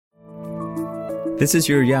This is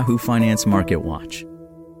your Yahoo Finance Market Watch.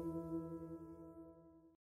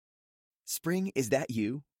 Spring, is that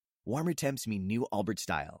you? Warmer temps mean new Allbirds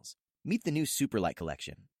styles. Meet the new Superlight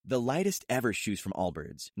collection, the lightest ever shoes from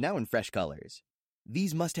Allbirds, now in fresh colors.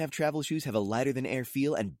 These must-have travel shoes have a lighter-than-air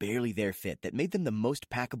feel and barely-there fit that made them the most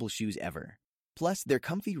packable shoes ever. Plus, they're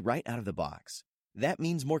comfy right out of the box. That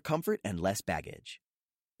means more comfort and less baggage.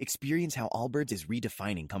 Experience how Allbirds is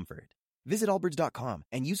redefining comfort. Visit allbirds.com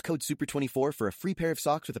and use code SUPER24 for a free pair of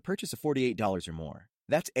socks with a purchase of $48 or more.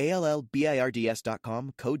 That's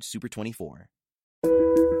ALLBIRDS.com, code SUPER24.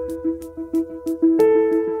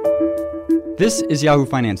 This is Yahoo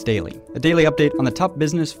Finance Daily, a daily update on the top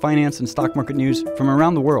business, finance, and stock market news from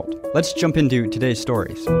around the world. Let's jump into today's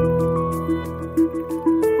stories.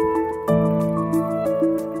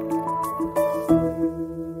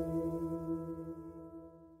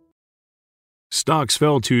 Stocks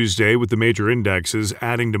fell Tuesday with the major indexes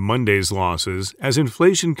adding to Monday's losses as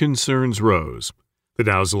inflation concerns rose. The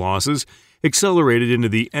Dow's losses accelerated into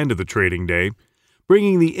the end of the trading day,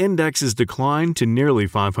 bringing the index's decline to nearly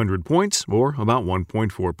 500 points, or about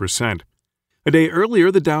 1.4%. A day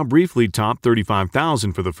earlier, the Dow briefly topped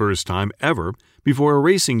 35,000 for the first time ever before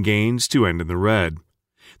erasing gains to end in the red.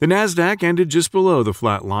 The Nasdaq ended just below the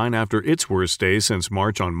flat line after its worst day since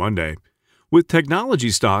March on Monday, with technology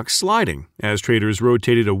stocks sliding as traders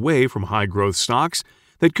rotated away from high-growth stocks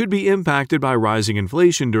that could be impacted by rising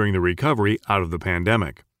inflation during the recovery out of the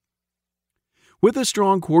pandemic. With a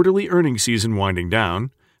strong quarterly earnings season winding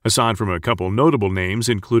down, aside from a couple notable names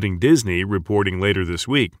including Disney reporting later this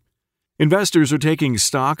week, investors are taking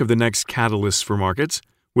stock of the next catalysts for markets,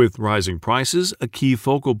 with rising prices a key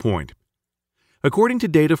focal point. According to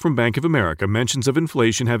data from Bank of America, mentions of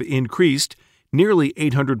inflation have increased nearly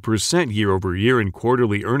 800% year-over-year in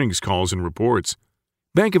quarterly earnings calls and reports.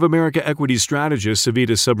 Bank of America equities strategist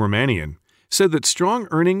Savita Subramanian said that strong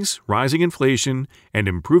earnings, rising inflation, and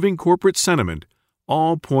improving corporate sentiment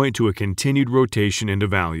all point to a continued rotation into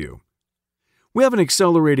value. We have an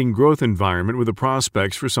accelerating growth environment with the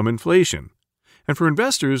prospects for some inflation. And for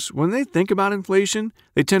investors, when they think about inflation,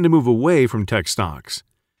 they tend to move away from tech stocks,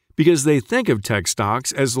 because they think of tech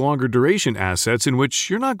stocks as longer duration assets in which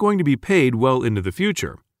you're not going to be paid well into the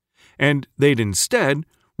future, and they'd instead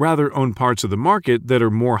rather own parts of the market that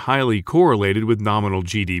are more highly correlated with nominal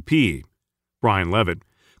GDP. Brian Levitt,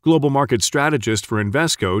 global market strategist for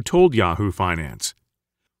Invesco, told Yahoo Finance,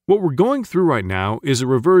 "What we're going through right now is a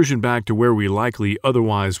reversion back to where we likely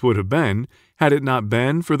otherwise would have been had it not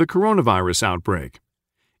been for the coronavirus outbreak.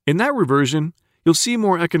 In that reversion, you'll see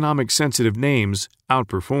more economic-sensitive names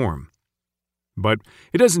outperform. But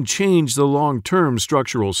it doesn't change the long-term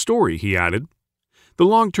structural story," he added. "The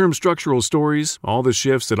long-term structural stories, all the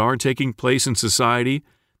shifts that are taking place in society,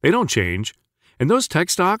 they don't change, and those tech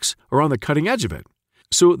stocks are on the cutting edge of it.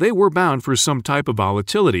 So they were bound for some type of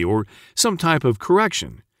volatility or some type of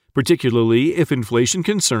correction, particularly if inflation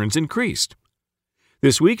concerns increased."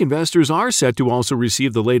 This week, investors are set to also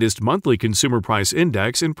receive the latest monthly Consumer Price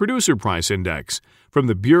Index and Producer Price Index from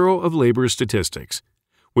the Bureau of Labor Statistics,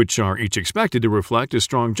 which are each expected to reflect a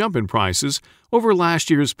strong jump in prices over last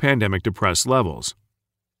year's pandemic-depressed levels.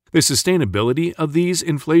 The sustainability of these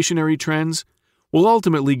inflationary trends will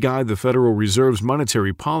ultimately guide the Federal Reserve's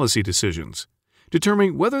monetary policy decisions,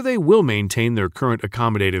 determining whether they will maintain their current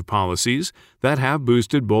accommodative policies that have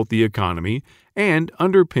boosted both the economy and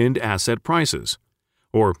underpinned asset prices,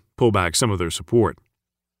 or pull back some of their support.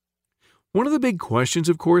 One of the big questions,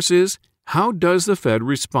 of course, is how does the Fed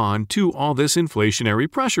respond to all this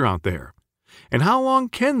inflationary pressure out there? And how long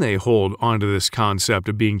can they hold onto this concept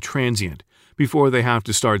of being transient before they have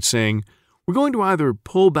to start saying, we're going to either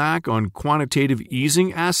pull back on quantitative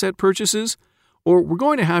easing asset purchases, or we're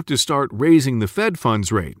going to have to start raising the Fed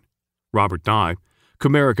funds rate? Robert Nye,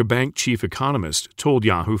 Comerica Bank chief economist, told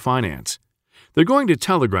Yahoo Finance. They're going to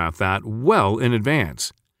telegraph that well in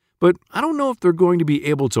advance. But I don't know if they're going to be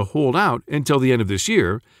able to hold out until the end of this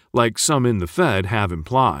year, like some in the Fed have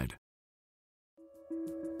implied.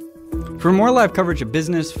 For more live coverage of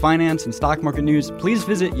business, finance, and stock market news, please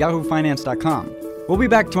visit yahoofinance.com. We'll be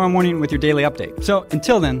back tomorrow morning with your daily update. So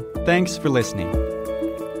until then, thanks for listening.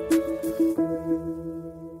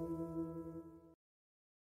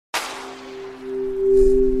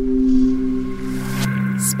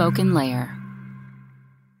 Spoken Layer.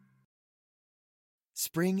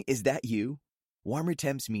 Spring, is that you? Warmer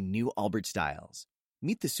temps mean new Allbirds styles.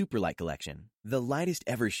 Meet the Superlight collection, the lightest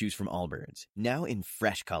ever shoes from Allbirds, now in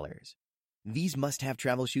fresh colors. These must-have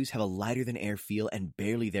travel shoes have a lighter-than-air feel and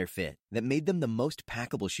barely-there fit that made them the most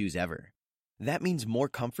packable shoes ever. That means more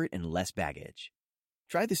comfort and less baggage.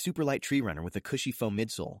 Try the Superlight Tree Runner with a cushy foam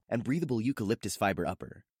midsole and breathable eucalyptus fiber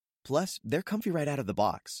upper. Plus, they're comfy right out of the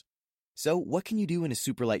box. So, what can you do in a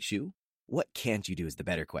Superlight shoe? What can't you do is the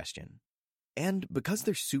better question. And because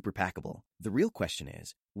they're super packable, the real question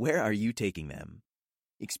is, where are you taking them?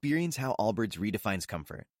 Experience how Allbirds redefines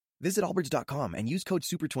comfort. Visit allbirds.com and use code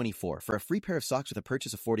SUPER24 for a free pair of socks with a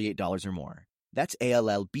purchase of $48 or more. That's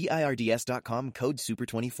ALLBIRDS.com, code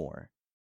SUPER24.